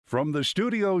From the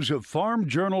studios of Farm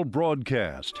Journal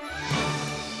Broadcast,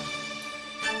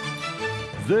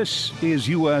 this is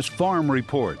U.S. Farm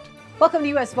Report. Welcome to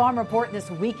U.S. Farm Report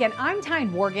this weekend. I'm Tyne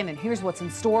Morgan, and here's what's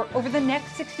in store over the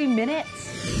next 60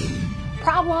 minutes.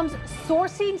 Problems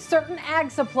sourcing certain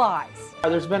ag supplies.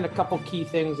 There's been a couple key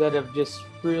things that have just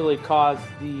really caused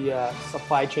the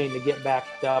supply chain to get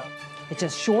backed up. It's a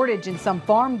shortage in some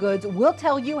farm goods. We'll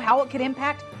tell you how it could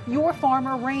impact your farm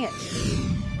or ranch.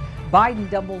 Biden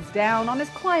doubles down on his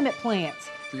climate plans.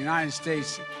 The United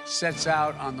States sets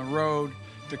out on the road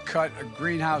to cut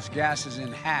greenhouse gases in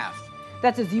half.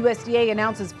 That's as USDA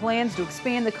announces plans to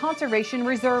expand the Conservation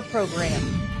Reserve Program.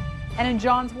 And in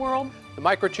John's world, the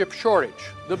microchip shortage,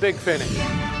 the big finish.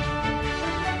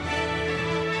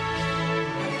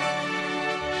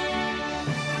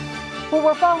 Well,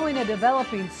 we're following a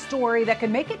developing story that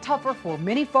could make it tougher for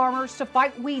many farmers to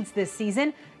fight weeds this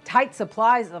season. Tight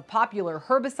supplies of popular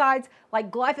herbicides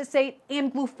like glyphosate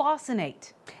and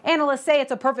glufosinate. Analysts say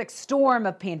it's a perfect storm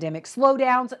of pandemic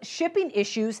slowdowns, shipping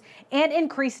issues, and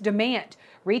increased demand.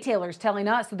 Retailers telling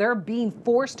us they're being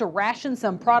forced to ration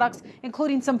some products,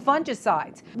 including some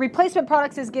fungicides. Replacement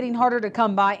products is getting harder to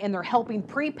come by, and they're helping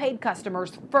prepaid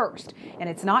customers first. And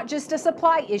it's not just a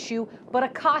supply issue, but a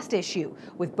cost issue,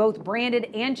 with both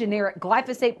branded and generic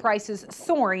glyphosate prices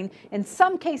soaring, in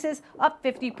some cases up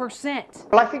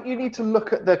 50%. Well, I think you need to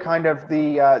look at the kind of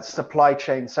the supply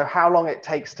chain. So how long it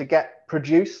takes to get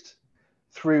produced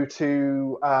through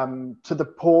to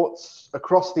the ports,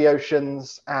 across the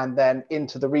oceans, and then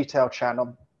into the retail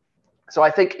channel. So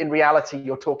I think in reality,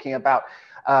 you're talking about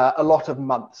a lot of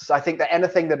months. I think that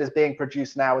anything that is being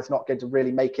produced now is not going to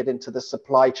really make it into the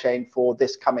supply chain for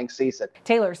this coming season.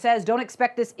 Taylor says don't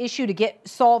expect this issue to get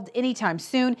solved anytime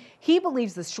soon. He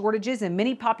believes the shortages in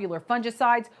many popular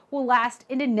fungicides will last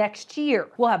into next year.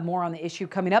 We'll have more on the issue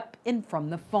coming up in From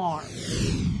the Farm.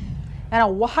 And a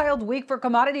wild week for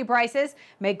commodity prices.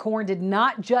 May corn did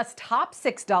not just top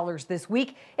 $6 this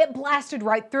week, it blasted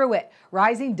right through it,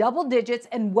 rising double digits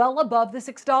and well above the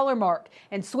 $6 mark.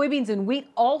 And soybeans and wheat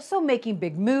also making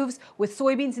big moves, with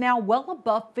soybeans now well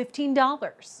above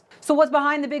 $15. So what's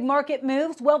behind the big market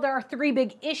moves? Well, there are three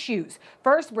big issues.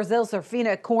 First, Brazil's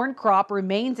Safrinha corn crop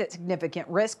remains at significant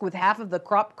risk, with half of the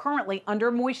crop currently under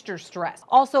moisture stress.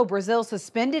 Also, Brazil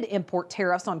suspended import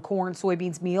tariffs on corn,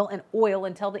 soybeans, meal, and oil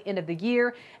until the end of the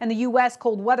year. And the U.S.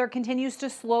 cold weather continues to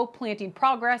slow planting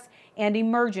progress and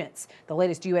emergence. The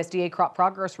latest USDA crop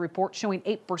progress report showing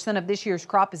 8% of this year's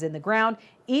crop is in the ground,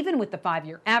 even with the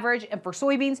 5-year average. And for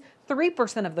soybeans,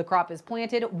 3% of the crop is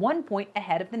planted, 1 point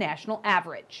ahead of the national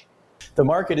average. The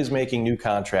market is making new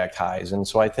contract highs, and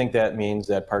so I think that means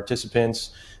that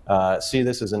participants see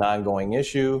this as an ongoing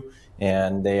issue,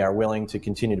 and they are willing to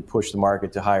continue to push the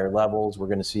market to higher levels. We're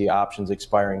going to see options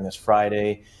expiring this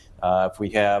Friday. If we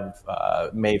have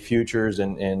May futures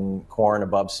in corn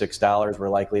above $6, we're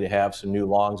likely to have some new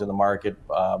longs in the market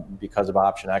because of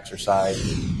option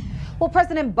exercise. Well,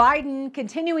 President Biden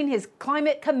continuing his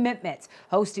climate commitments,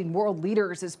 hosting world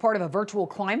leaders as part of a virtual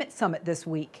climate summit this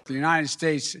week. The United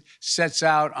States sets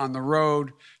out on the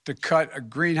road to cut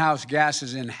greenhouse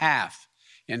gases in half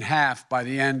by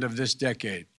the end of this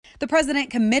decade. The president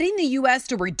committing the U.S.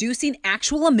 to reducing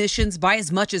actual emissions by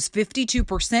as much as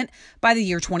 52% by the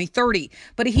year 2030.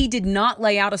 But he did not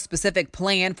lay out a specific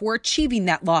plan for achieving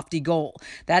that lofty goal.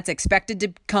 That's expected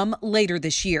to come later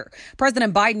this year.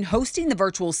 President Biden hosting the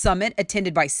virtual summit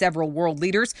attended by several world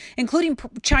leaders, including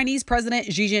Chinese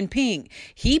President Xi Jinping.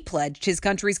 He pledged his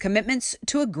country's commitments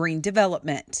to a green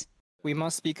development. We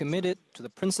must be committed to the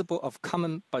principle of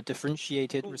common but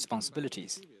differentiated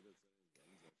responsibilities.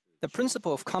 The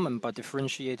principle of common but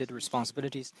differentiated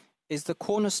responsibilities is the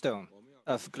cornerstone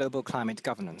of global climate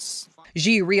governance.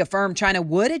 Xi reaffirmed China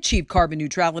would achieve carbon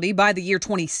neutrality by the year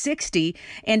 2060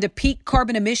 and to peak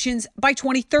carbon emissions by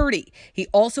 2030. He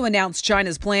also announced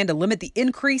China's plan to limit the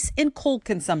increase in coal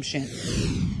consumption.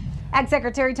 Ag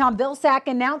Secretary Tom Vilsack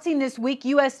announcing this week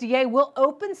USDA will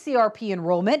open CRP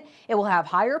enrollment. It will have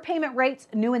higher payment rates,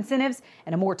 new incentives,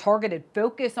 and a more targeted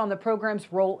focus on the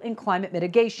program's role in climate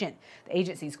mitigation. The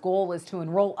agency's goal is to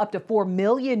enroll up to 4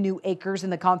 million new acres in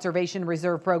the Conservation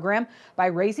Reserve Program by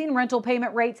raising rental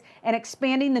payment rates and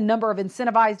expanding the number of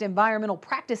incentivized environmental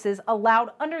practices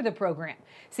allowed under the program.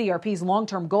 CRP's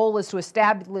long-term goal is to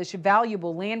establish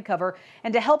valuable land cover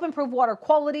and to help improve water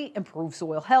quality, improve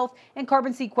soil health, and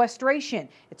carbon sequestration.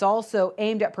 It's also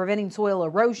aimed at preventing soil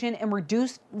erosion and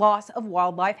reduced loss of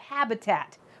wildlife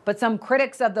habitat. But some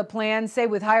critics of the plan say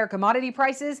with higher commodity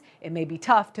prices, it may be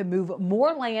tough to move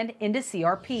more land into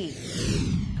CRP.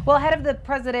 Well, ahead of the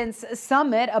president's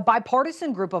summit, a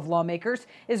bipartisan group of lawmakers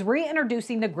is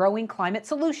reintroducing the Growing Climate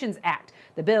Solutions Act.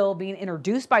 The bill being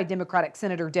introduced by Democratic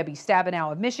Senator Debbie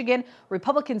Stabenow of Michigan,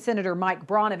 Republican Senator Mike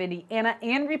Braun of Indiana,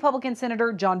 and Republican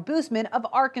Senator John Boozman of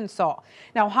Arkansas.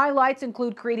 Now, highlights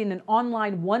include creating an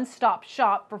online one-stop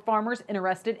shop for farmers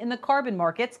interested in the carbon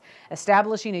markets,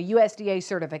 establishing a USDA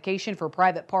certification for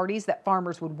private parties that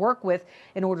farmers would work with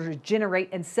in order to generate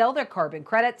and sell their carbon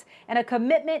credits, and a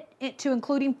commitment to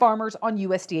including farmers on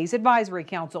USDA's advisory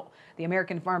council. The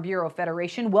American Farm Bureau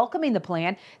Federation welcoming the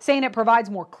plan, saying it provides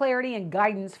more clarity and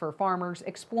guidance for farmers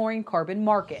exploring carbon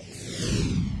markets.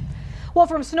 Well,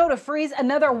 from snow to freeze,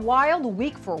 another wild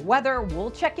week for weather. We'll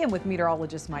check in with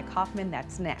meteorologist Mike Hoffman.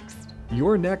 That's next.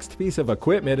 Your next piece of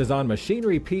equipment is on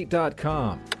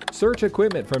MachineryPete.com. Search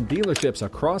equipment from dealerships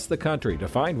across the country to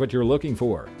find what you're looking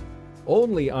for.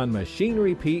 Only on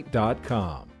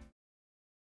MachineryPete.com.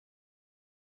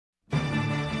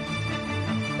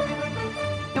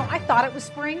 I thought it was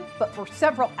spring, but for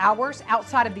several hours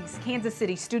outside of these Kansas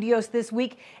City studios this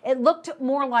week, it looked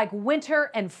more like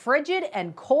winter, and frigid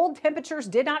and cold temperatures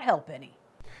did not help any.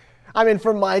 I'm in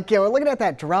for Mike. We're looking at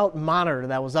that drought monitor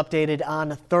that was updated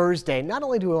on Thursday. Not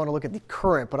only do we want to look at the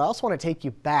current, but I also want to take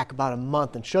you back about a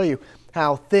month and show you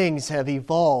how things have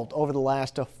evolved over the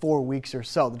last 4 weeks or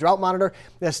so. The drought monitor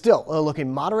is still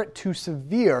looking moderate to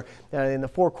severe in the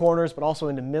Four Corners, but also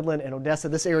into Midland and Odessa.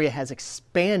 This area has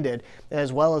expanded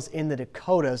as well as in the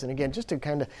Dakotas. And again, just to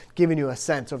kind of giving you a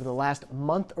sense over the last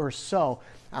month or so,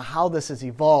 how this has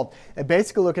evolved. And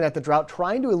basically looking at the drought,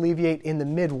 trying to alleviate in the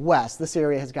Midwest. This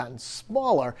area has gotten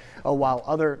smaller while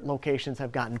other locations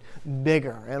have gotten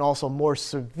bigger and also more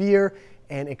severe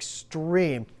and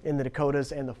extreme in the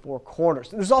Dakotas and the Four Corners.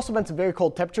 There's also been some very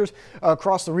cold temperatures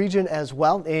across the region as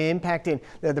well, impacting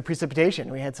the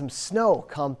precipitation. We had some snow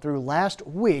come through last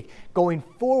week. Going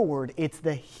forward, it's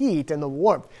the heat and the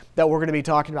warmth that we're going to be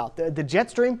talking about. The jet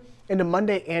stream into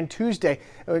Monday and Tuesday,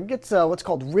 it gets what's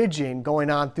called ridging going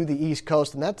on through the East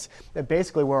Coast, and that's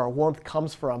basically where our warmth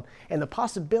comes from. And the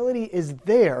possibility is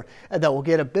there that we'll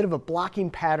get a bit of a blocking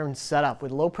pattern set up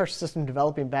with a low pressure system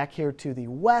developing back here to the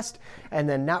west and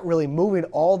then not really moving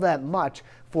all that much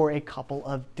for a couple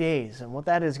of days. And what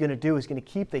that is going to do is going to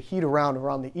keep the heat around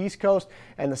the East Coast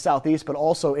and the Southeast, but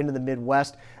also into the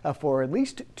Midwest for at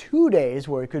least 2 days,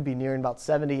 where it could be nearing about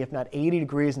 70, if not 80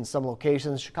 degrees in some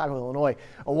locations. Chicago, Illinois,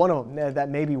 one of them that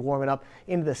may be warming up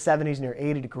into the 70s, near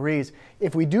 80 degrees.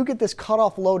 If we do get this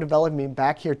cutoff low developing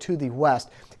back here to the west,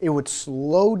 it would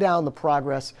slow down the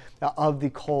progress of the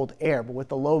cold air. But with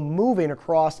the low moving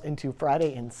across into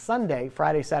Friday,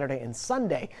 Saturday, and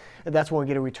Sunday, that's when we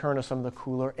get a return of some of the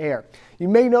cooler air. You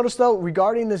may notice, though,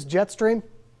 regarding this jet stream,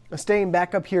 staying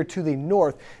back up here to the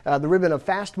north, the ribbon of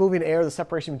fast-moving air, the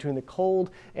separation between the cold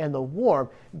and the warm,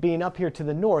 being up here to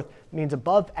the north means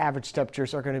above average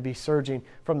temperatures are going to be surging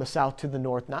from the south to the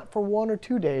north, not for 1 or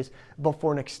 2 days, but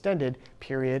for an extended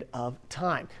period of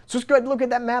time. So let's go ahead and look at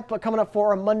that map coming up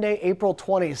for Monday, April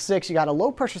 26th. You got a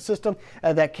low-pressure system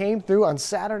that came through on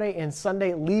Saturday and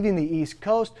Sunday, leaving the East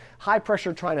Coast. High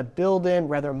pressure trying to build in,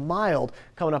 rather mild,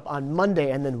 coming up on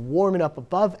Monday, and then warming up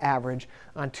above average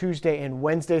on Tuesday and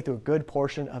Wednesday through a good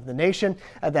portion of the nation.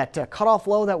 That cutoff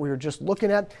low that we were just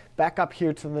looking at back up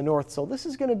here to the north. So this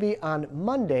is going to be on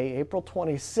Monday, April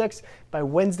 26th. By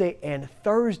Wednesday and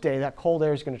Thursday, that cold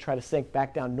air is going to try to sink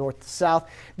back down north to south.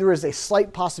 There is a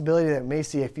slight possibility that we may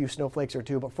see a few snowflakes or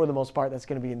two, but for the most part, that's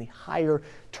going to be in the higher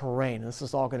terrain. This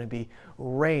is all going to be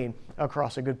rain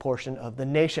across a good portion of the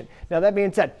nation. Now, that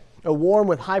being said, a warm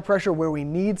with high pressure where we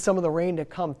need some of the rain to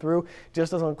come through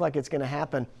just doesn't look like it's going to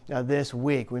happen this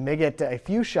week. We may get a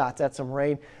few shots at some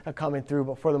rain coming through,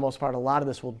 but for the most part, a lot of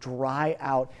this will dry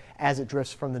out as it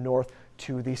drifts from the north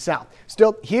to the south.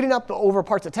 Still heating up over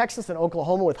parts of Texas and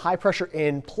Oklahoma with high pressure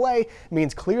in play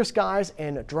means clear skies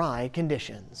and dry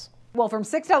conditions. Well, from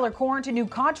 $6 corn to new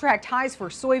contract highs for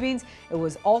soybeans, it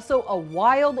was also a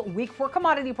wild week for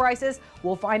commodity prices.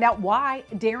 We'll find out why.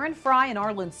 Darren Fry and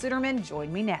Arlan Suderman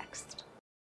join me next.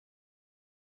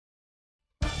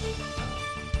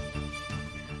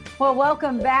 Well,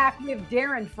 welcome back. We have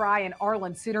Darren Fry and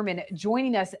Arlan Suderman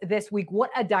joining us this week. What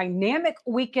a dynamic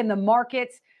week in the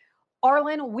markets.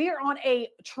 Arlan, we're on a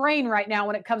train right now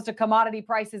when it comes to commodity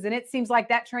prices, and it seems like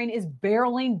that train is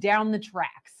barreling down the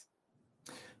tracks.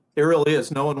 It really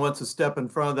is. No one wants to step in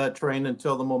front of that train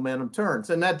until the momentum turns.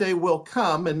 And that day will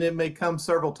come, and it may come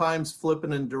several times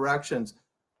flipping in directions.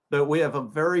 But we have a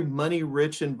very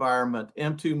money-rich environment.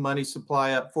 M2 money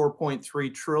supply up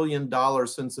 $4.3 trillion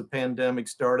since the pandemic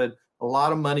started. A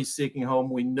lot of money seeking home.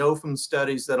 We know from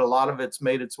studies that a lot of it's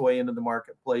made its way into the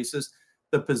marketplaces.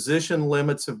 The position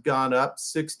limits have gone up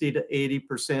 60 to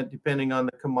 80%, depending on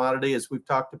the commodity, as we've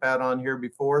talked about on here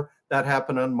before. That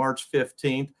happened on March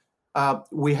 15th.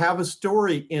 We have a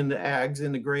story in the ags,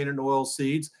 in the grain and oil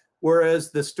seeds,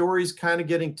 whereas the story's kind of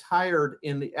getting tired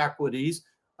in the equities.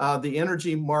 The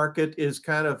energy market is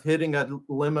kind of hitting a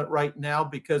limit right now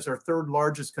because our third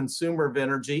largest consumer of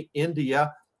energy,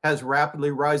 India, has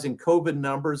rapidly rising COVID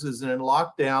numbers, is in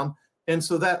lockdown. And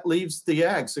so that leaves the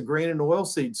ags, the grain and oil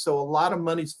seeds. So a lot of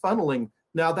money's funneling.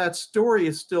 Now that story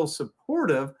is still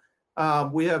supportive.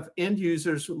 We have end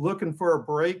users looking for a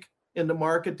break in the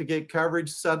market to get coverage,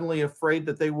 suddenly afraid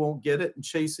that they won't get it and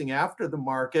chasing after the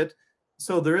market.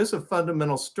 So there is a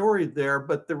fundamental story there,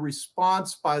 but the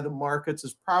response by the markets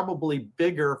is probably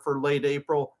bigger for late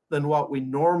April than what we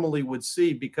normally would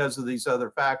see because of these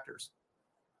other factors.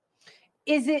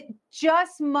 Is it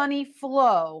just money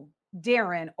flow,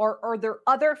 Darren, or are there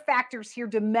other factors here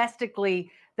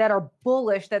domestically that are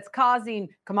bullish that's causing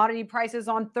commodity prices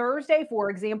on Thursday, for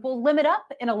example, limit up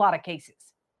in a lot of cases?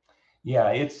 Yeah,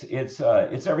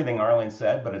 it's everything Arlen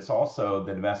said, but it's also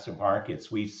the domestic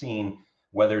markets. We've seen,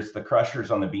 whether it's the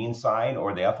crushers on the bean side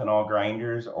or the ethanol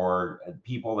grinders or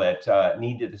people that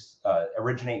need to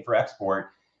originate for export,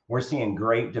 we're seeing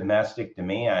great domestic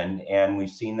demand, and we've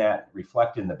seen that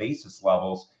reflected in the basis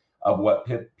levels of what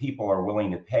people are willing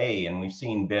to pay. And we've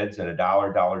seen bids at $1,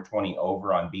 $1.20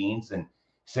 over on beans and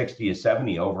 60 to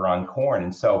 70 over on corn.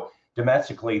 And so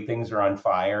domestically, things are on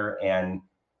fire, and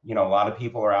a lot of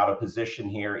people are out of position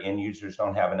here. End users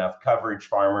don't have enough coverage.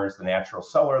 Farmers, the natural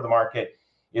seller of the market,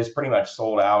 is pretty much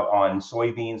sold out on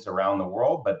soybeans around the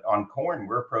world. But on corn,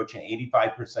 we're approaching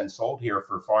 85% sold here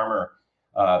for farmer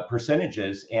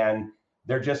percentages, and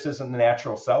there just isn't the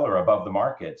natural seller above the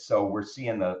market. So we're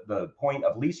seeing the point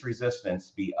of least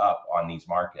resistance be up on these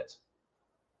markets.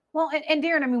 Well, and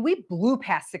Darren, I mean, we blew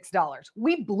past $6.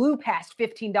 We blew past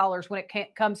 $15 when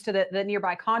it comes to the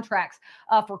nearby contracts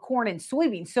for corn and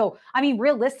soybeans. So, I mean,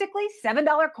 realistically,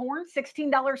 $7 corn,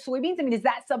 $16 soybeans. I mean, is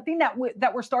that something that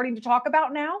we're starting to talk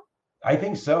about now? I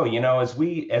think so. As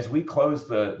we close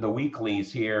the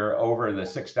weeklies here over the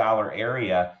 $6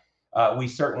 area, we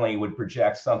certainly would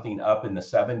project something up in the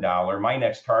 $7. My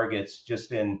next target's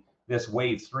just in this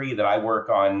wave 3 that I work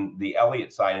on the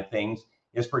Elliott side of things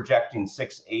is projecting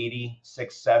 680,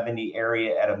 670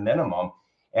 area at a minimum.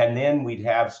 And then we'd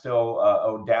have still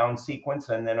a down sequence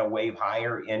and then a wave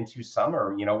higher into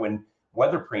summer, when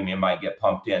weather premium might get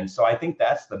pumped in. So I think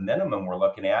that's the minimum we're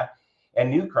looking at. And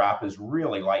new crop is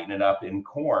really lighting it up in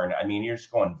corn. I mean, you're just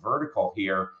going vertical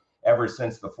here ever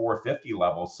since the 450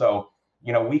 level. So,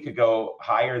 we could go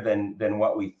higher than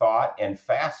what we thought and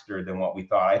faster than what we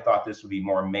thought. I thought this would be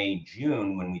more May,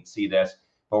 June when we'd see this,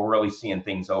 but we're really seeing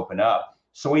things open up.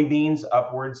 Soybeans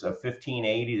upwards of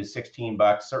 $15.80 to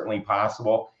 $16, certainly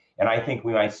possible. And I think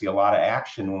we might see a lot of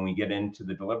action when we get into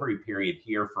the delivery period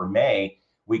here for May.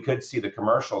 We could see the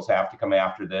commercials have to come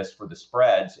after this for the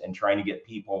spreads and trying to get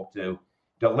people to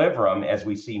deliver them as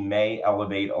we see May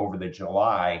elevate over the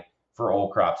July for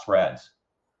old crop spreads.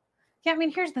 Yeah, I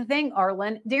mean, here's the thing,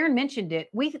 Arlen. Darren mentioned it.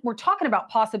 We're talking about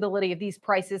possibility of these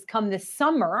prices come this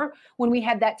summer when we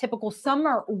had that typical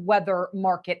summer weather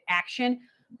market action.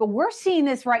 But we're seeing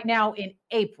this right now in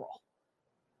April.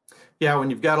 Yeah, when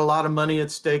you've got a lot of money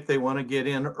at stake, they want to get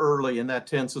in early, and that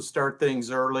tends to start things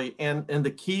early. And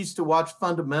the keys to watch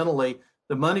fundamentally,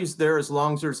 the money's there as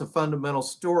long as there's a fundamental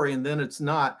story, and then it's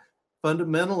not.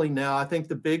 Fundamentally now, I think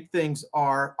the big things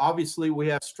are, obviously, we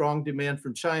have strong demand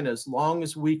from China as long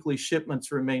as weekly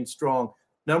shipments remain strong.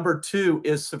 Number 2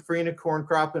 is safrinha corn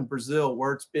crop in Brazil,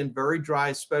 where it's been very dry,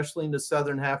 especially in the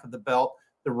southern half of the belt.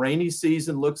 The rainy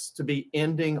season looks to be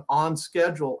ending on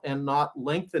schedule and not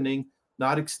lengthening,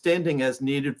 not extending as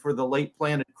needed for the late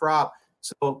planted crop.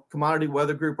 So Commodity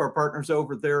Weather Group, our partners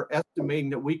over there,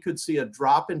 estimating that we could see a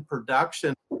drop in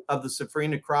production of the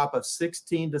safrinha crop of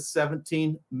 16 to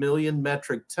 17 million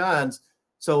metric tons.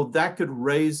 So that could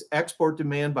raise export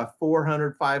demand by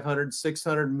 400, 500,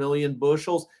 600 million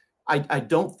bushels. I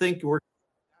don't think we're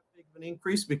that big of an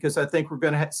increase because I think we're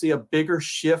going to see a bigger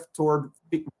shift toward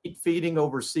wheat feeding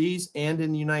overseas and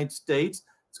in the United States.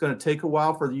 It's going to take a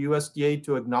while for the USDA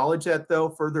to acknowledge that, though,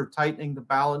 further tightening the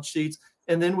balance sheets.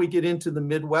 And then we get into the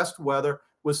Midwest weather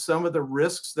with some of the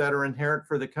risks that are inherent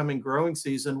for the coming growing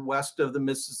season west of the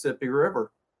Mississippi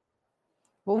River.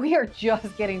 Well, we are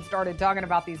just getting started talking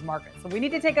about these markets. So we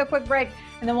need to take a quick break,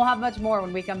 and then we'll have much more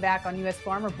when we come back on U.S.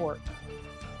 Farm Report.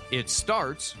 It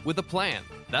starts with a plan.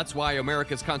 That's why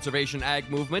America's Conservation Ag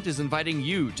Movement is inviting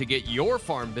you to get your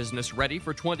farm business ready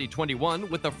for 2021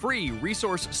 with a free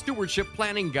Resource Stewardship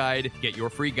Planning Guide. Get your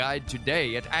free guide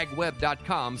today at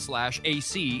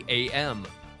agweb.com/ACAM.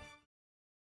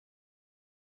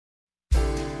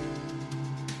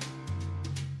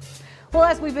 Well,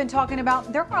 as we've been talking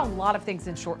about, there are a lot of things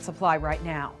in short supply right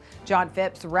now. John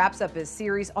Phipps wraps up his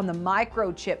series on the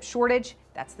microchip shortage.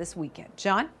 That's this weekend.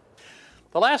 John?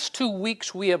 The last 2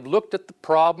 weeks, we have looked at the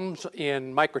problems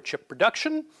in microchip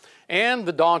production and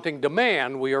the daunting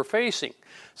demand we are facing.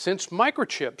 Since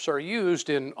microchips are used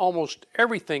in almost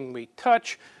everything we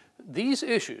touch, these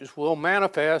issues will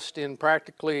manifest in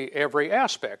practically every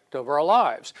aspect of our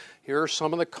lives. Here are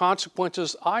some of the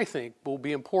consequences I think will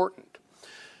be important.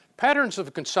 Patterns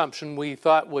of consumption we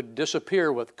thought would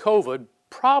disappear with COVID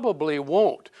probably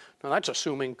won't. Now that's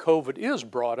assuming COVID is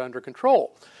brought under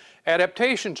control.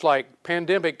 Adaptations like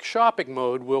pandemic shopping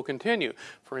mode will continue.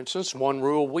 For instance, one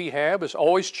rule we have is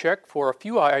always check for a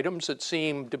few items that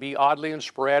seem to be oddly and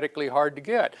sporadically hard to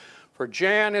get. For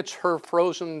Jan, it's her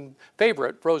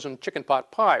favorite frozen chicken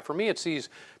pot pie. For me, it's these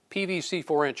PVC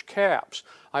 4-inch caps.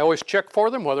 I always check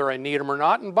for them whether I need them or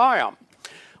not and buy them.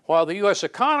 While the U.S.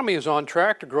 economy is on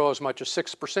track to grow as much as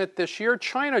 6% this year,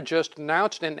 China just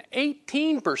announced an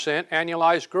 18%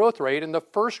 annualized growth rate in the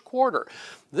first quarter.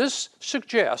 This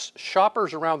suggests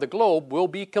shoppers around the globe will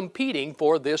be competing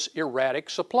for this erratic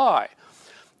supply.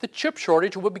 The chip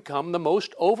shortage will become the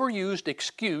most overused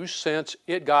excuse since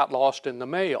it got lost in the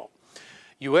mail.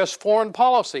 U.S. foreign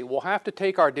policy will have to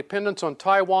take our dependence on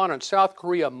Taiwan and South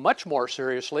Korea much more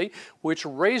seriously, which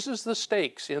raises the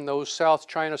stakes in those South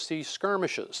China Sea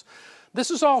skirmishes.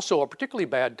 This is also a particularly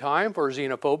bad time for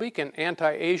xenophobic and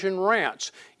anti-Asian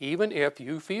rants, even if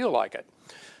you feel like it.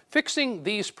 Fixing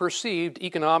these perceived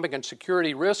economic and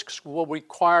security risks will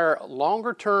require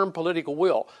longer-term political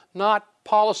will, not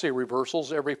policy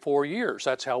reversals every 4 years.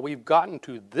 That's how we've gotten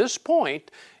to this point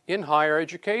in higher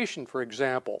education, for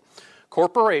example.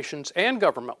 Corporations and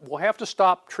government will have to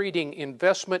stop treating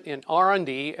investment in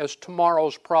R&D as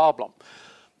tomorrow's problem.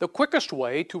 The quickest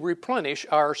way to replenish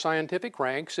our scientific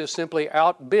ranks is simply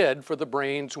outbid for the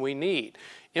brains we need.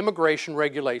 Immigration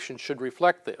regulations should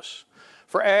reflect this.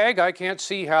 For ag, I can't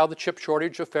see how the chip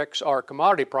shortage affects our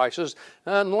commodity prices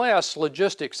unless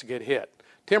logistics get hit.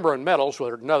 Timber and metals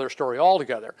are another story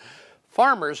altogether.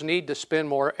 Farmers need to spend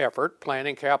more effort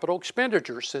planning capital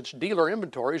expenditures since dealer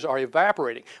inventories are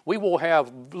evaporating. We will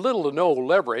have little to no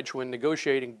leverage when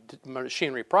negotiating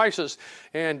machinery prices,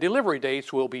 and delivery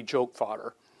dates will be joke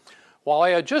fodder. While I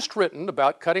had just written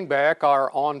about cutting back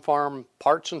our on-farm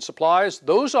parts and supplies,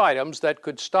 those items that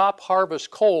could stop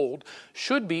harvest cold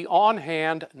should be on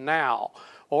hand now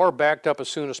or backed up as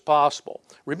soon as possible.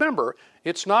 Remember,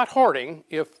 it's not hoarding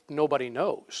if nobody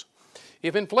knows.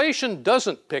 If inflation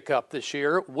doesn't pick up this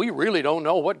year, we really don't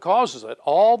know what causes it.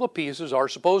 All the pieces are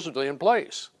supposedly in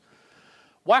place.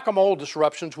 Whack-a-mole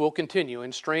disruptions will continue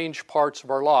in strange parts of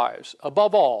our lives.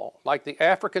 Above all, like the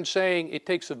African saying, it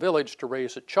takes a village to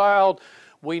raise a child,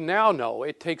 we now know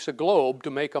it takes a globe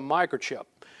to make a microchip.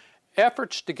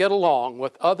 Efforts to get along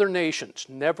with other nations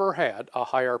never had a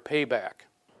higher payback.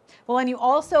 Well, and you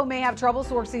also may have trouble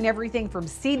sourcing everything from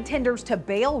seed tenders to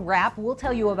bale wrap. We'll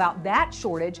tell you about that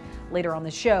shortage later on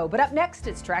the show. But up next,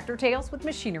 it's Tractor Tales with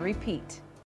Machinery Pete.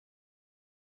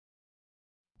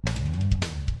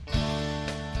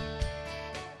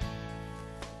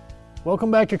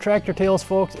 Welcome back to Tractor Tales,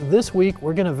 folks. This week,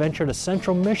 we're going to venture to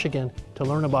central Michigan to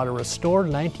learn about a restored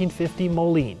 1950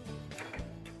 Moline.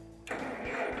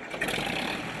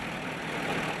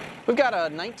 We've got a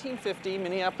 1950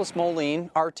 Minneapolis Moline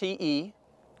RTE.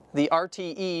 The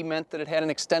RTE meant that it had an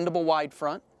extendable wide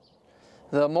front.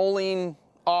 The Moline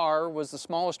R was the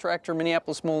smallest tractor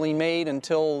Minneapolis Moline made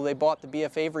until they bought the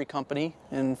B.F. Avery Company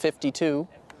in '52.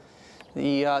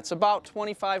 It's about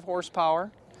 25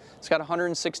 horsepower. It's got a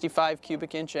 165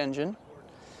 cubic inch engine,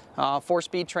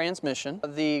 4-speed transmission.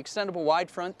 The extendable wide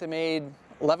front, they made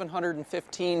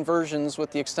 1,115 versions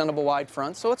with the extendable wide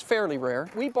front, so it's fairly rare.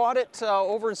 We bought it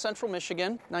over in central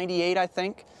Michigan, '98 I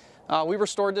think. We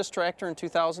restored this tractor in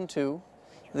 2002.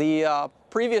 The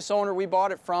previous owner we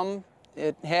bought it from,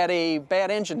 it had a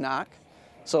bad engine knock,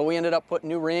 so we ended up putting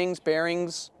new rings,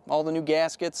 bearings, all the new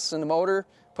gaskets in the motor,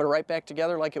 put it right back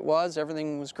together like it was.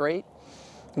 Everything was great.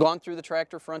 Gone through the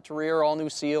tractor front to rear, all new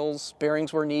seals,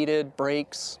 bearings were needed,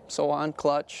 brakes, so on,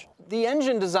 clutch. The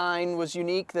engine design was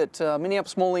unique that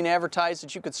Minneapolis Moline advertised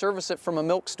that you could service it from a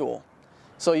milk stool.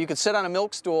 So you could sit on a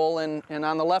milk stool and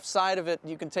on the left side of it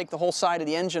you can take the whole side of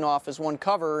the engine off as one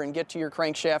cover and get to your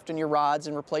crankshaft and your rods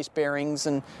and replace bearings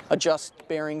and adjust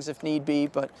bearings if need be.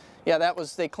 But yeah,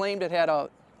 they claimed it had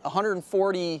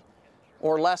 140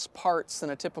 or less parts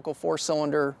than a typical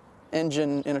 4-cylinder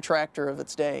engine in a tractor of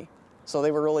its day. So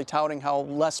they were really touting how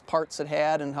less parts it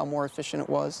had and how more efficient it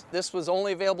was. This was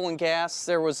only available in gas.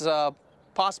 There was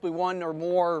possibly one or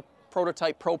more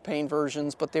prototype propane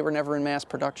versions, but they were never in mass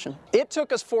production. It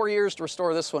took us 4 years to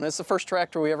restore this one. It's the first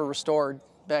tractor we ever restored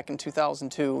back in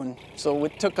 2002. And so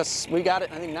it took us, we got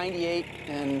it, I think, 98,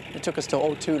 and it took us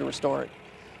till 02 to restore it.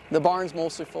 The barn's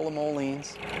mostly full of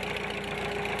Moleens.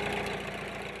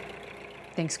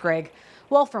 Thanks, Greg.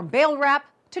 Well, from bale wrap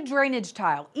to drainage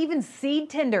tile, even seed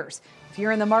tenders. If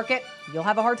you're in the market, you'll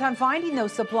have a hard time finding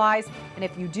those supplies. And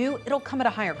if you do, it'll come at a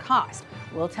higher cost.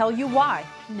 We'll tell you why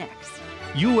next.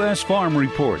 U.S. Farm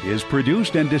Report is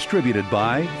produced and distributed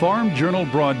by Farm Journal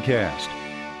Broadcast.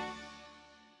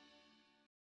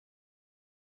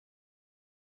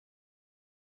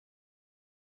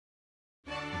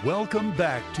 Welcome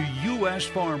back to U.S.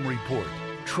 Farm Report.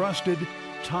 Trusted,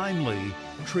 timely,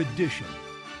 tradition.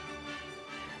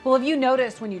 Well, have you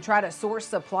noticed when you try to source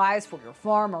supplies for your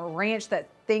farm or ranch that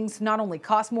things not only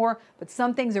cost more, but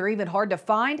some things are even hard to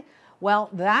find? Well,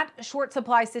 that short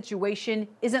supply situation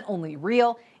isn't only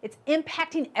real, it's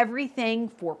impacting everything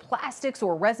for plastics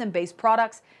or resin-based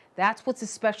products. That's what's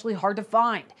especially hard to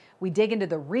find. We dig into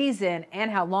the reason and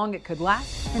how long it could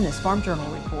last in this Farm Journal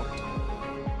report.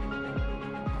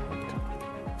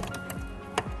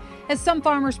 As some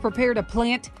farmers prepare to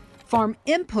plant, farm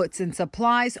inputs and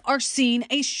supplies are seeing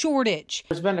a shortage.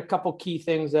 There's been a couple key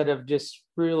things that have just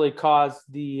really caused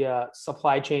the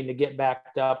supply chain to get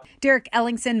backed up. Derek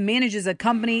Ellingson manages a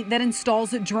company that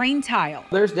installs drain tile.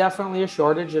 There's definitely a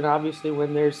shortage, and obviously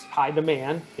when there's high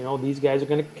demand, you know, these guys are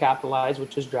going to capitalize,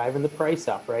 which is driving the price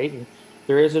up, right? And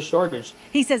there is a shortage.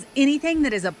 He says anything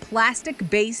that is a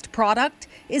plastic-based product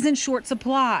is in short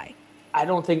supply. I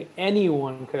don't think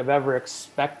anyone could have ever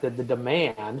expected the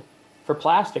demand for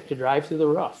plastic to drive through the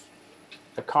roof.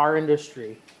 The car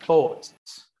industry, boats,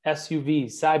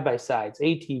 SUVs, side-by-sides,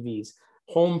 ATVs,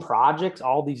 home projects,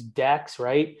 all these decks,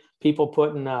 right? People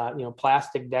putting,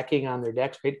 plastic decking on their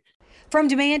decks, right? From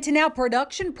demand to now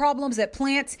production problems at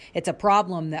plants, it's a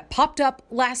problem that popped up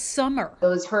last summer.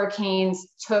 Those hurricanes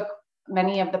took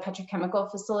many of the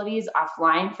petrochemical facilities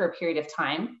offline for a period of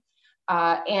time.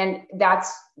 And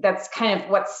that's kind of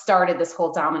what started this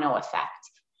whole domino effect.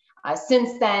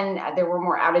 Since then, there were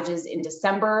more outages in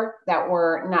December that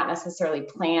were not necessarily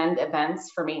planned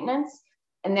events for maintenance.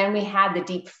 And then we had the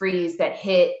deep freeze that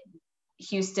hit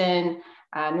Houston,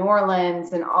 New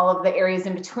Orleans, and all of the areas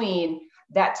in between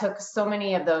that took so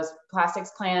many of those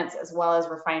plastics plants as well as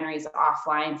refineries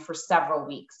offline for several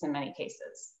weeks in many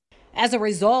cases. As a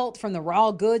result, from the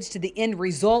raw goods to the end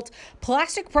result,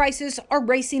 plastic prices are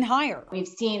racing higher. We've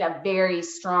seen a very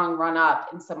strong run up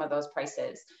in some of those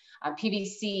prices.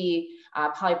 PVC,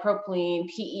 polypropylene,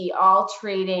 PE, all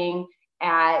trading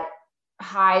at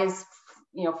highs,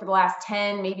 for the last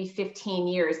 10, maybe 15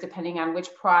 years, depending on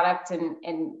which product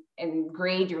and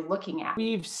grade you're looking at.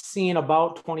 We've seen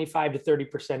about 25 to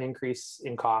 30% increase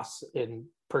in costs in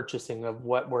purchasing of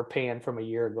what we're paying from a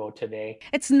year ago today.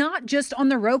 It's not just on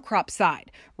the row crop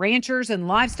side. Ranchers and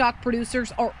livestock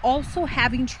producers are also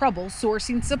having trouble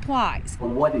sourcing supplies.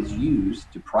 What is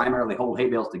used to primarily hold hay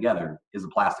bales together is a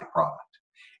plastic product.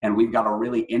 And we've got a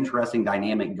really interesting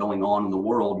dynamic going on in the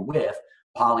world with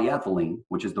polyethylene,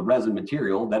 which is the resin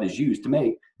material that is used to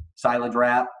make silage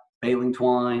wrap, baling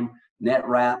twine, net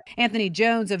wrap. Anthony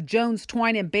Jones of Jones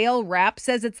Twine and Bale Wrap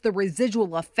says it's the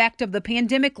residual effect of the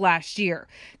pandemic last year,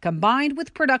 combined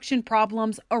with production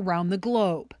problems around the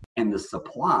globe. And the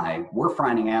supply, we're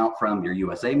finding out from your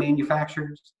USA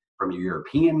manufacturers, from your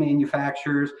European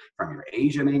manufacturers, from your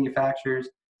Asia manufacturers,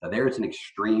 that there's an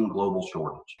extreme global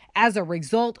shortage. As a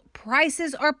result,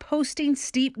 prices are posting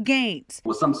steep gains.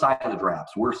 With some silage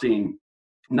wraps, we're seeing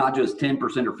not just 10%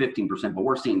 or 15%, but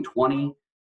we're seeing 20,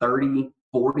 30,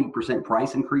 40%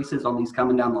 price increases on these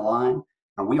coming down the line.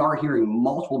 And we are hearing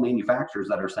multiple manufacturers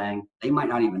that are saying they might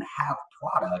not even have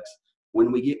products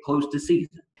when we get close to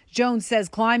season. Jones says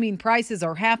climbing prices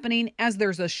are happening as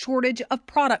there's a shortage of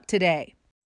product today.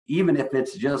 Even if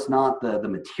it's just not the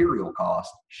material cost,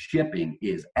 shipping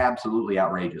is absolutely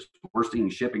outrageous. We're seeing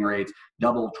shipping rates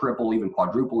double, triple, even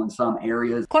quadruple in some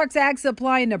areas. Clark's Ag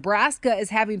Supply in Nebraska is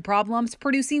having problems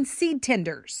producing seed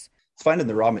tenders. It's finding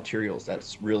the raw materials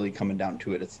that's really coming down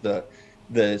to it. It's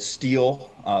the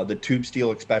steel, the tube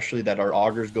steel especially, that our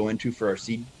augers go into for our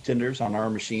seed tenders on our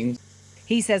machines.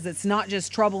 He says it's not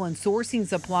just trouble in sourcing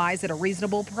supplies at a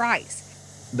reasonable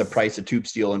price. The price of tube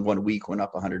steel in 1 week went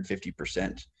up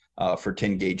 150% for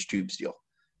 10 gauge tube steel.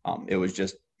 It was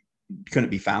just couldn't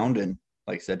be found, and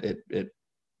like I said,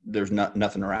 there's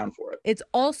nothing around for it. It's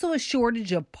also a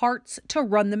shortage of parts to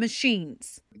run the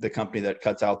machines. The company that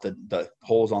cuts out the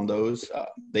holes on those,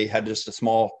 they had just a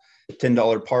small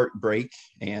 $10 part break,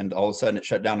 and all of a sudden it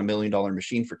shut down $1 million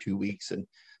machine for 2 weeks. And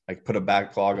like put a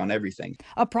backlog on everything.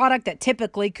 A product that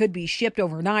typically could be shipped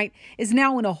overnight is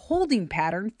now in a holding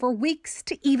pattern for weeks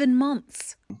to even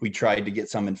months. We tried to get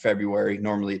some in February.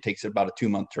 Normally it takes about a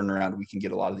 2-month turnaround. We can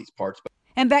get a lot of these parts.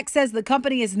 And Beck says the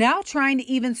company is now trying to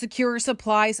even secure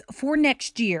supplies for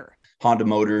next year. Honda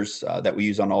motors that we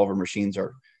use on all of our machines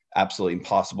are absolutely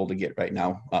impossible to get right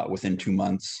now within 2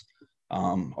 months.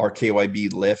 Our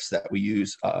KYB lifts that we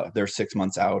use, they're 6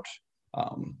 months out.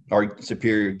 Our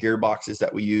Superior gearboxes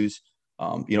that we use,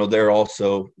 they're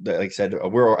also, like I said,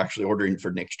 we're actually ordering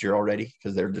for next year already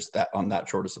because they're just on that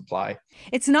short of supply.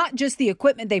 It's not just the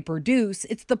equipment they produce,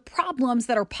 it's the problems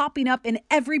that are popping up in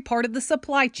every part of the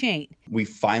supply chain. We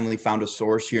finally found a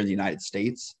source here in the United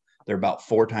States. They're about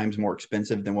 4 times more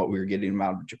expensive than what we were getting them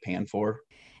out of Japan for.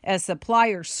 As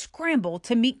suppliers scramble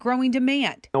to meet growing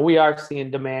demand. We are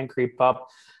seeing demand creep up.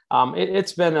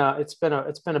 It's been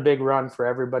a big run for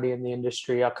everybody in the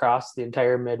industry across the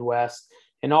entire Midwest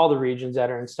and all the regions that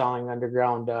are installing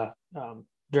underground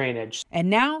drainage. And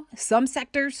now some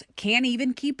sectors can't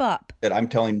even keep up. That I'm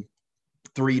telling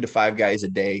 3 to 5 guys a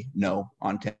day no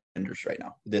on tenders right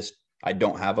now. I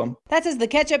don't have them. That's as the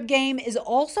catch-up game is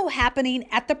also happening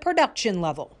at the production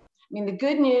level. I mean, the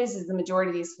good news is the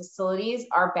majority of these facilities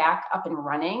are back up and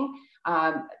running.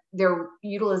 Their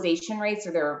utilization rates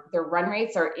or their run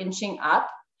rates are inching up,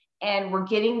 and we're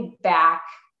getting back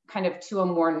kind of to a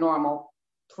more normal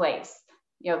place.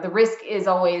 The risk is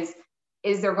always,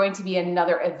 is there going to be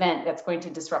another event that's going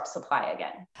to disrupt supply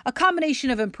again? A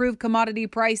combination of improved commodity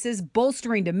prices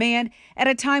bolstering demand at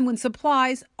a time when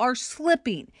supplies are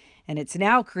slipping. And it's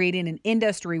now creating an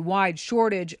industry-wide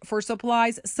shortage for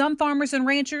supplies some farmers and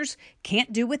ranchers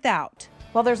can't do without.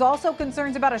 Well, there's also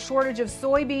concerns about a shortage of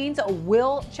soybeans.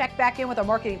 We'll check back in with our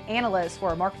marketing analyst for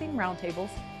our marketing roundtables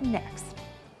next.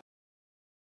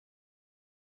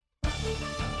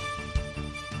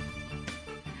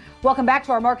 Welcome back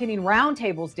to our marketing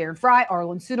roundtables. Darren Fry,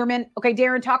 Arlen Suderman. Okay,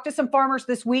 Darren, talked to some farmers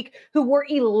this week who were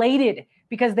elated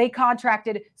because they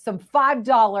contracted some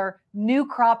 $5 new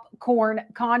crop corn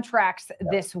contracts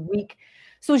this week.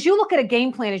 So as you look at a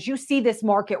game plan, as you see this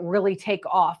market really take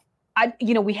off,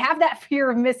 we have that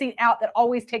fear of missing out that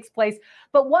always takes place.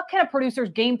 But what can a producer's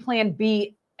game plan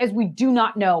be as we do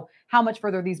not know how much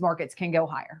further these markets can go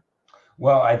higher?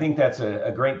 Well, I think that's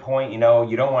a great point. You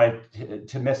don't want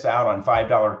to miss out on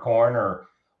 $5 corn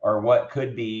or what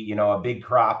could be, a big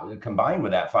crop combined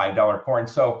with that $5 corn.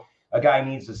 So a guy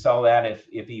needs to sell that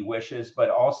if he wishes, but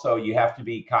also you have to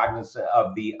be cognizant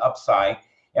of the upside.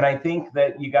 And I think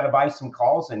that you got to buy some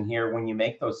calls in here when you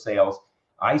make those sales.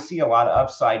 I see a lot of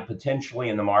upside potentially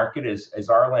in the market, as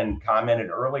Arlen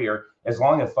commented earlier, as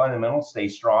long as fundamentals stay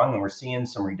strong and we're seeing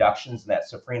some reductions in that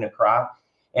safrinha crop.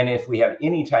 And if we have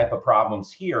any type of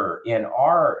problems here in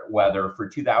our weather for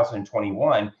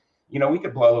 2021, we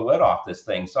could blow the lid off this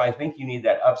thing. So I think you need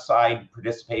that upside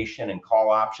participation and call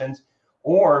options,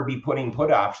 or be putting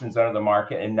put options under the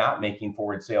market and not making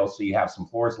forward sales so you have some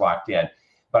floors locked in.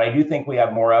 But I do think we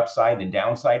have more upside than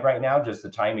downside right now, just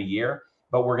the time of year.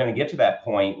 But we're going to get to that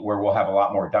point where we'll have a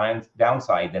lot more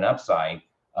downside than upside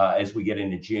as we get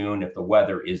into June if the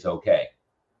weather is okay.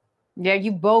 Yeah,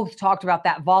 you both talked about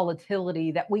that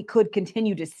volatility that we could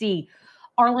continue to see.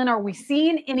 Arlen, are we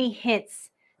seeing any hints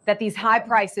that these high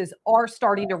prices are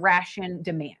starting to ration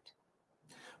demand?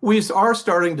 We are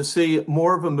starting to see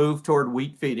more of a move toward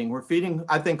wheat feeding. We're feeding,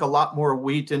 I think, a lot more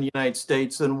wheat in the United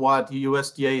States than what the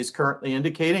USDA is currently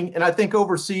indicating, and I think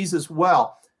overseas as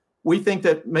well. We think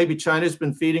that maybe China's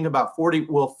been feeding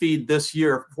will feed this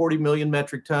year 40 million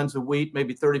metric tons of wheat,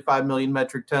 maybe 35 million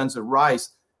metric tons of rice.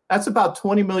 That's about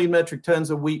 20 million metric tons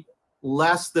of wheat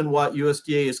less than what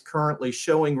USDA is currently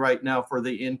showing right now for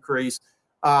the increase.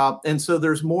 And so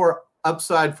there's more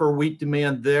upside for wheat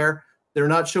demand there. They're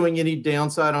not showing any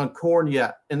downside on corn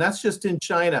yet. And that's just in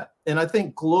China. And I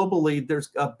think globally, there's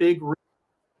a big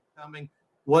coming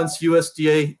once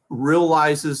USDA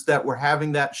realizes that we're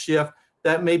having that shift.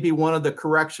 That may be one of the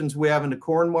corrections we have in the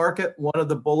corn market, one of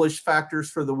the bullish factors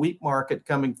for the wheat market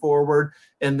coming forward.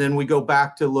 And then we go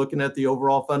back to looking at the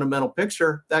overall fundamental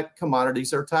picture that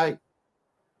commodities are tight.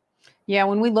 Yeah,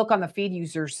 when we look on the feed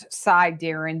users side,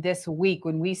 Darren, this week,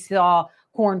 when we saw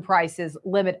corn prices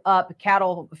limit up,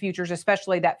 cattle futures,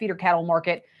 especially that feeder cattle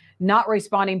market, not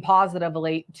responding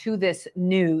positively to this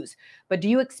news. But do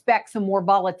you expect some more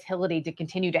volatility to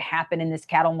continue to happen in this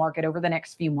cattle market over the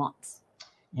next few months?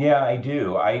 Yeah, I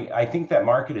do. I think that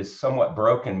market is somewhat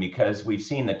broken because we've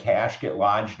seen the cash get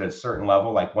lodged at a certain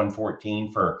level, like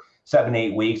 114 for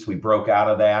 7-8 weeks. We broke out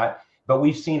of that, but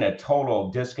we've seen a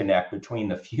total disconnect between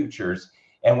the futures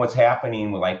and what's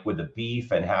happening with the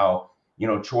beef and how,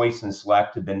 Choice and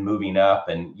Select have been moving up,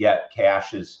 and yet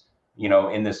cash is,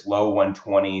 in this low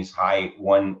 120s, high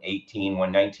 118,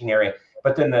 119 area.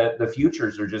 But then the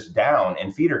futures are just down,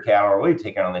 and feeder cattle are really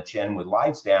taking on the chin with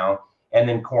lives down, and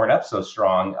then corn up so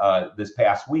strong this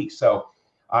past week. So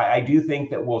I do think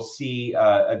that we'll see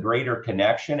a greater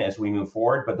connection as we move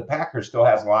forward, but the packer still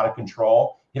has a lot of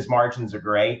control. His margins are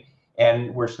great,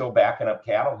 and we're still backing up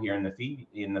cattle here in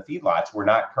the feedlots. We're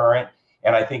not current,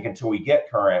 and I think until we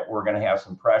get current, we're going to have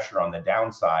some pressure on the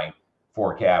downside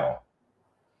for cattle.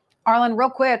 Arlen, real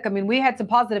quick, we had some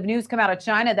positive news come out of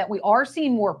China that we are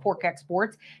seeing more pork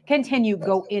exports continue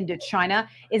go into China.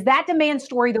 Is that demand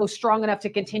story, though, strong enough to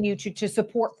continue to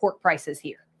support pork prices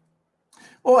here?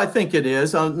 Well, I think it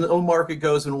is. No market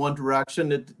goes in one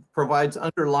direction. It provides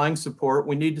underlying support.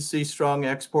 We need to see strong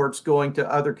exports going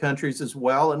to other countries as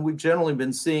well, and we've generally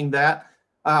been seeing that.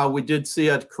 We did see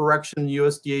a correction in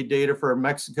USDA data for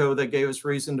Mexico that gave us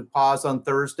reason to pause on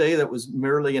Thursday. That was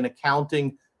merely an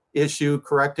accounting issue,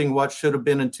 correcting what should have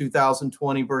been in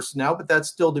 2020 versus now, but that's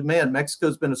still demand.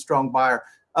 Mexico's been a strong buyer.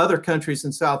 Other countries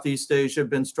in Southeast Asia have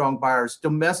been strong buyers.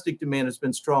 Domestic demand has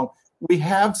been strong. We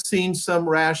have seen some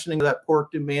rationing of that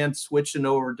pork demand switching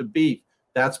over to beef.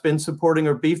 That's been supporting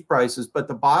our beef prices. But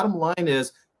the bottom line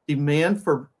is demand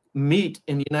for meat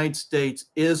in the United States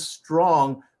is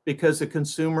strong because the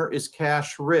consumer is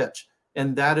cash rich.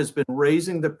 And that has been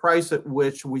raising the price at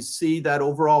which we see that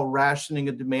overall rationing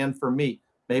of demand for meat.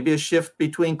 Maybe a shift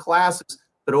between classes,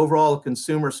 but overall the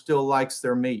consumer still likes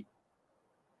their meat.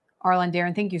 Arlen,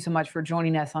 Darren, thank you so much for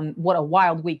joining us on what a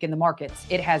wild week in the markets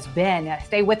it has been.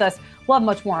 Stay with us. We'll have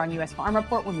much more on U.S. Farm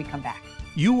Report when we come back.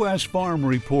 U.S. Farm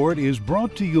Report is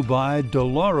brought to you by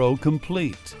Delaro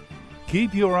Complete.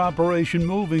 Keep your operation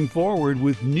moving forward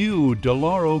with new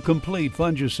Delaro Complete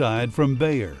fungicide from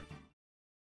Bayer.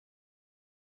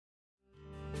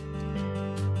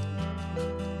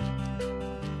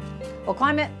 Well,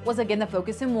 climate was again the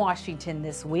focus in Washington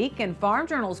this week, and Farm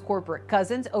Journal's corporate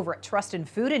cousins over at Trust and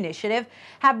Food Initiative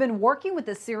have been working with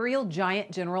the cereal giant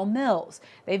General Mills.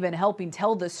 They've been helping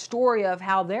tell the story of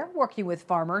how they're working with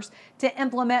farmers to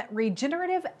implement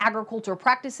regenerative agriculture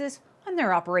practices on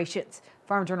their operations.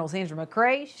 Farm Journal's Andrew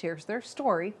McCrae shares their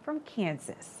story from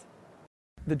Kansas.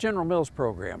 The General Mills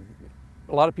program.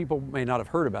 A lot of people may not have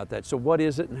heard about that. So what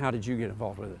is it and how did you get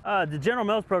involved with it? The General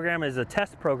Mills program is a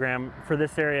test program for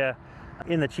this area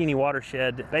in the Cheney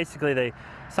watershed. Basically, they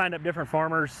signed up different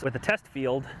farmers with a test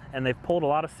field, and they've pulled a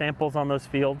lot of samples on those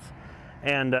fields.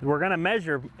 And we're going to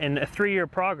measure in a 3-year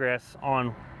progress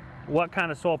on what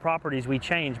kind of soil properties we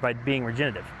change by being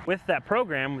regenerative. With that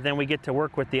program, then we get to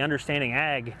work with the Understanding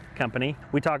Ag company.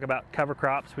 We talk about cover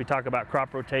crops, we talk about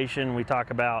crop rotation, we talk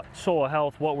about soil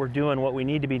health, what we're doing, what we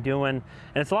need to be doing,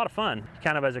 and it's a lot of fun.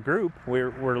 Kind of as a group,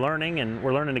 we're learning, and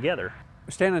we're learning together.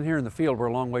 Standing here in the field, we're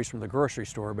a long ways from the grocery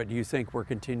store, but do you think we're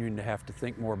continuing to have to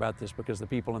think more about this because the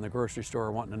people in the grocery store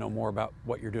are wanting to know more about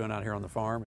what you're doing out here on the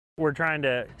farm? We're trying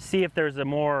to see if there's a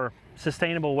more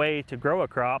sustainable way to grow a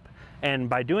crop, and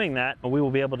by doing that, we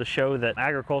will be able to show that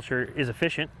agriculture is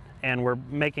efficient and we're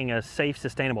making a safe,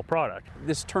 sustainable product.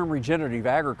 This term regenerative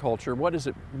agriculture, what does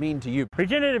it mean to you?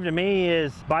 Regenerative to me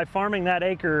is by farming that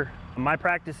acre, my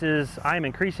practice is I'm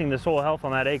increasing the soil health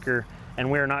on that acre, and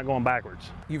we're not going backwards.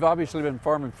 You've obviously been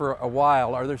farming for a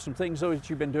while. Are there some things though that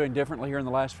you've been doing differently here in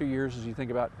the last few years as you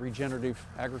think about regenerative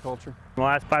agriculture? In the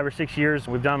last 5 or 6 years,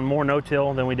 we've done more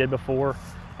no-till than we did before.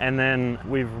 And then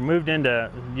we've moved into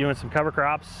doing some cover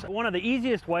crops. One of the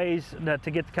easiest ways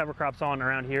to get the cover crops on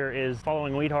around here is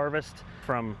following wheat harvest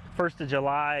from 1st of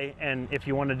July. And if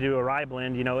you want to do a rye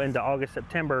blend, into August,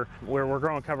 September, where we're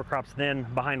growing cover crops then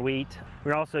behind wheat.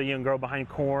 We're also, you can grow behind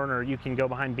corn or you can go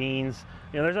behind beans.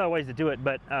 There's other ways to do it,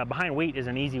 but behind wheat is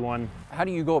an easy one. How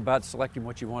do you go about selecting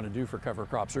what you want to do for cover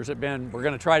crops? Or has it been, we're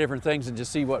going to try different things and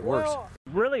just see what works?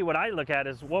 Really what I look at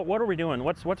is what are we doing?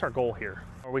 What's our goal here?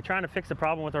 Are we trying to fix a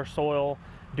problem with our soil?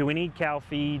 Do we need cow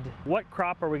feed? What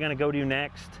crop are we going to go do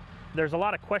next? There's a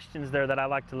lot of questions there that I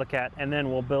like to look at, and then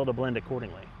we'll build a blend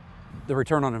accordingly. The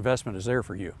return on investment is there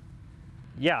for you.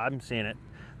 Yeah, I'm seeing it.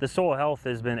 The soil health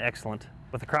has been excellent.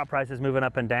 With the crop prices moving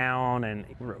up and down, and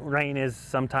rain is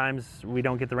sometimes we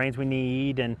don't get the rains we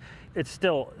need, and it's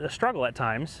still a struggle at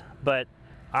times, but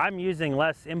I'm using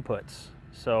less inputs.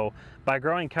 So by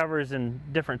growing covers in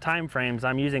different time frames,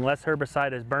 I'm using less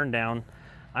herbicide as burn down.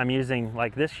 I'm using,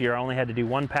 like this year, I only had to do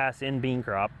 1 pass in bean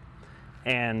crop.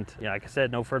 And like I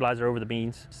said, no fertilizer over the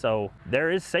beans. So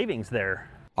there is savings there.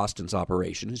 Austin's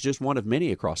operation is just one of many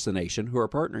across the nation who are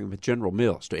partnering with General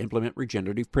Mills to implement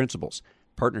regenerative principles.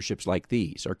 Partnerships like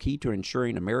these are key to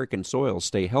ensuring American soils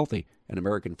stay healthy and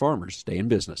American farmers stay in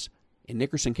business. In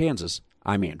Nickerson, Kansas,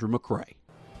 I'm Andrew McCrae.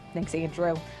 Thanks,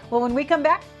 Andrew. Well, when we come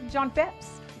back, John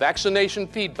Phipps. Vaccination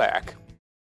feedback.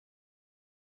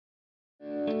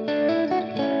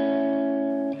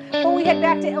 Well, we head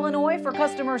back to Illinois for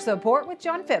customer support with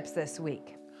John Phipps this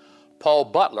week. Paul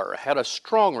Butler had a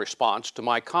strong response to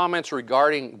my comments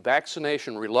regarding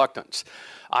vaccination reluctance.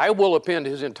 I will append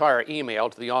his entire email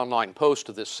to the online post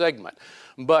of this segment,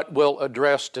 but will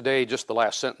address today just the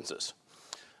last sentences.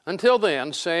 Until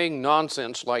then, saying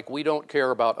nonsense like we don't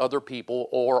care about other people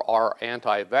or are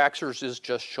anti-vaxxers is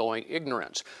just showing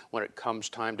ignorance. When it comes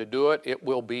time to do it, it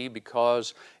will be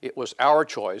because it was our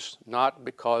choice, not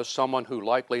because someone who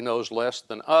likely knows less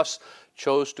than us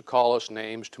chose to call us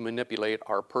names to manipulate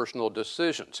our personal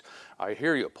decisions. I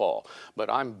hear you, Paul, but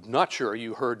I'm not sure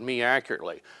you heard me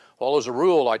accurately. While as a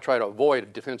rule I try to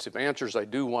avoid defensive answers, I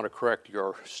do want to correct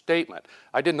your statement.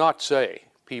 I did not say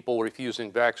people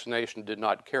refusing vaccination did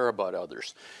not care about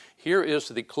others. Here is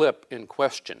the clip in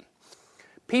question.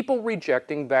 People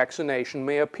rejecting vaccination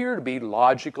may appear to be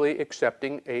logically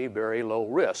accepting a very low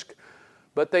risk,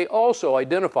 but they also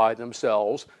identify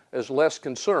themselves as less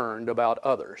concerned about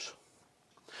others.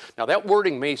 Now, that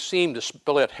wording may seem to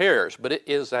split hairs, but it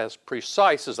is as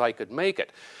precise as I could make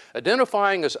it.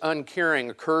 Identifying as uncaring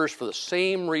occurs for the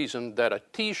same reason that a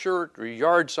t-shirt or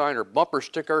yard sign or bumper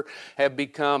sticker have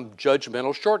become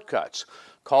judgmental shortcuts.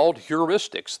 Called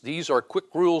heuristics, these are quick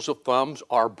rules of thumb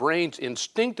our brains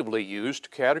instinctively use to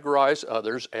categorize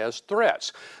others as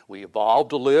threats. We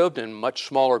evolved to live in much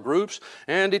smaller groups,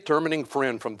 and determining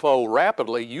friend from foe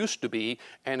rapidly used to be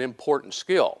an important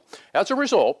skill. As a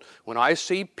result, when I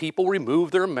see people remove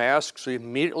their masks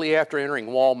immediately after entering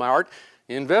Walmart,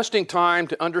 investing time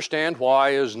to understand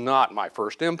why is not my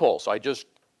first impulse. I just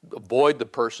avoid the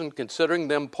person, considering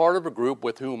them part of a group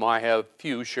with whom I have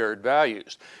few shared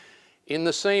values. In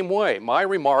the same way, my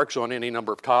remarks on any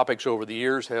number of topics over the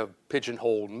years have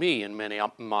pigeonholed me in many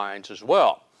minds as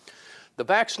well. The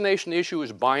vaccination issue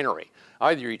is binary.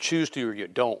 Either you choose to or you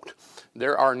don't.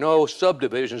 There are no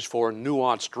subdivisions for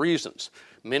nuanced reasons.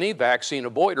 Many vaccine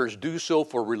avoiders do so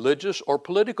for religious or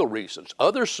political reasons.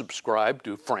 Others subscribe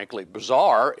to, frankly,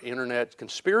 bizarre internet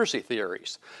conspiracy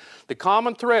theories. The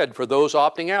common thread for those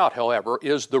opting out, however,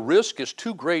 is the risk is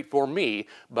too great for me,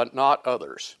 but not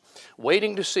others.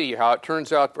 Waiting to see how it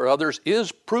turns out for others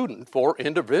is prudent for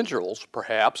individuals,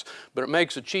 perhaps, but it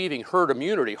makes achieving herd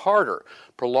immunity harder,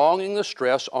 prolonging the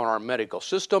stress on our medical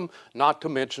system, not to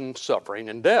mention suffering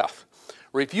and death.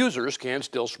 Refusers can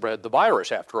still spread the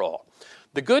virus, after all.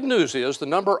 The good news is the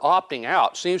number opting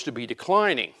out seems to be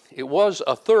declining. It was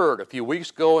a third a few weeks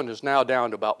ago and is now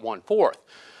down to about 1/4.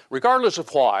 Regardless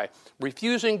of why,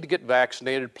 refusing to get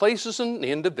vaccinated places an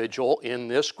individual in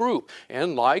this group.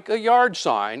 And like a yard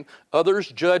sign, others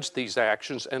judge these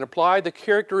actions and apply the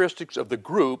characteristics of the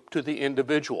group to the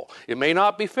individual. It may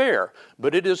not be fair,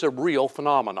 but it is a real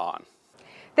phenomenon.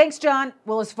 Thanks, John.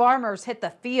 Well, as farmers hit the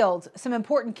fields, some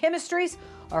important chemistries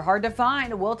are hard to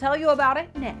find. We'll tell you about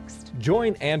it next.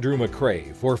 Join Andrew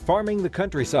McCrae for Farming the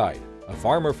Countryside, a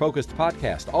farmer-focused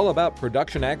podcast all about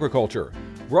production agriculture.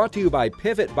 Brought to you by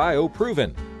Pivot Bio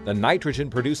Proven, the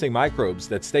nitrogen-producing microbes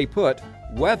that stay put,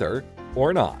 whether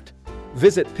or not.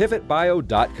 Visit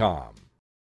pivotbio.com.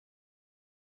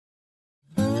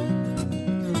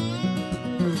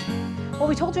 Well,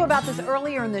 we told you about this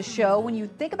earlier in the show. When you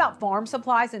think about farm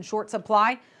supplies in short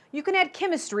supply, you can add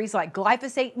chemistries like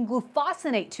glyphosate and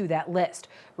glufosinate to that list.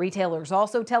 Retailers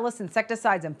also tell us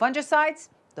insecticides and fungicides,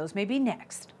 those may be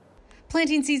next.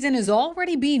 Planting season is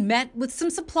already being met with some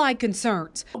supply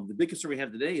concerns. The big concern we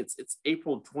have today, it's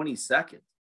April 22nd.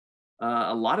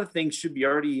 A lot of things should be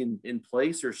already in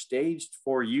place or staged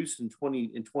for use in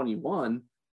 2021,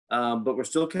 but we're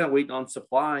still kind of waiting on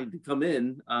supply to come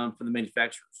in from the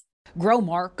manufacturers.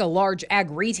 Growmark, a large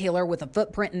ag retailer with a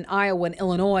footprint in Iowa and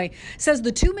Illinois, says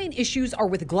the two main issues are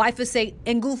with glyphosate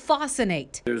and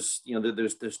glufosinate.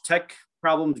 There's tech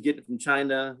problems getting it from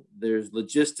China. There's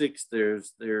logistics.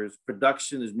 There's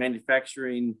production. There's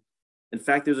manufacturing. In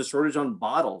fact, there's a shortage on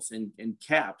bottles and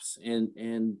caps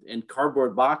and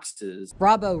cardboard boxes.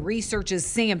 Bravo Research's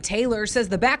Sam Taylor says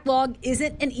the backlog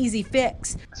isn't an easy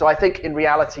fix. So I think in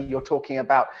reality, you're talking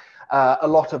about a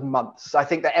lot of months. I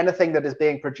think that anything that is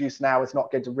being produced now is not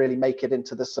going to really make it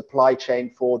into the supply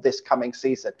chain for this coming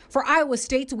season. For Iowa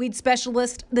State's weed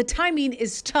specialist, the timing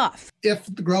is tough.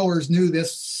 If the growers knew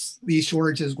these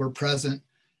shortages were present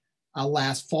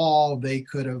last fall, they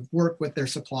could have worked with their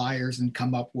suppliers and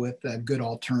come up with good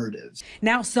alternatives.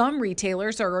 Now some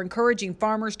retailers are encouraging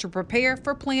farmers to prepare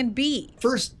for Plan B.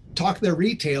 First, talk to their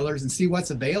retailers and see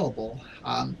what's available.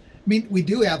 We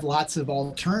do have lots of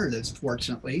alternatives,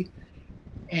 fortunately.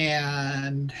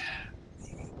 And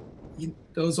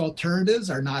those alternatives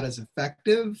are not as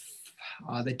effective.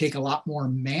 They take a lot more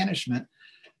management.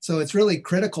 So it's really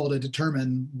critical to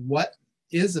determine what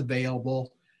is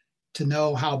available to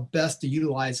know how best to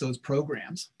utilize those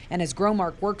programs. And as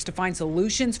Growmark works to find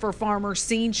solutions for farmers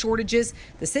seeing shortages,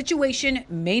 the situation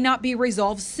may not be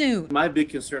resolved soon. My big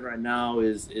concern right now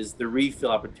is the refill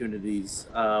opportunities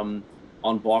on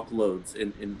bulk loads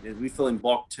and refilling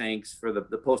bulk tanks for the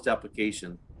post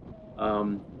application.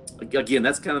 Again,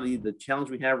 that's kind of the challenge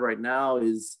we have right now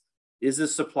is the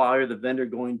supplier, the vendor,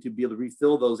 going to be able to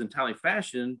refill those in timely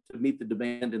fashion to meet the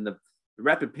demand and the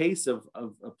rapid pace of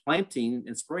planting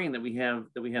and spraying that we have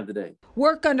today.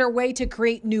 Work underway to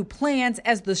create new plans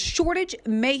as the shortage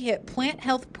may hit plant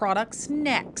health products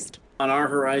next. On our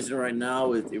horizon right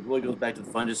now, it really goes back to the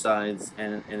fungicides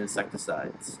and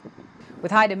insecticides.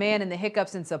 With high demand and the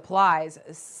hiccups in supplies,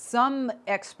 some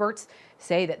experts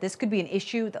say that this could be an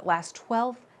issue that lasts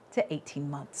 12 to 18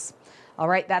 months. All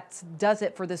right, that does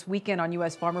it for this weekend on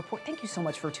U.S. Farm Report. Thank you so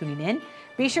much for tuning in.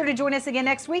 Be sure to join us again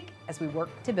next week as we work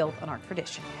to build on our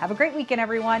tradition. Have a great weekend,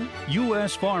 everyone.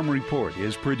 U.S. Farm Report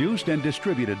is produced and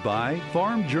distributed by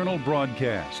Farm Journal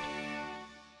Broadcast.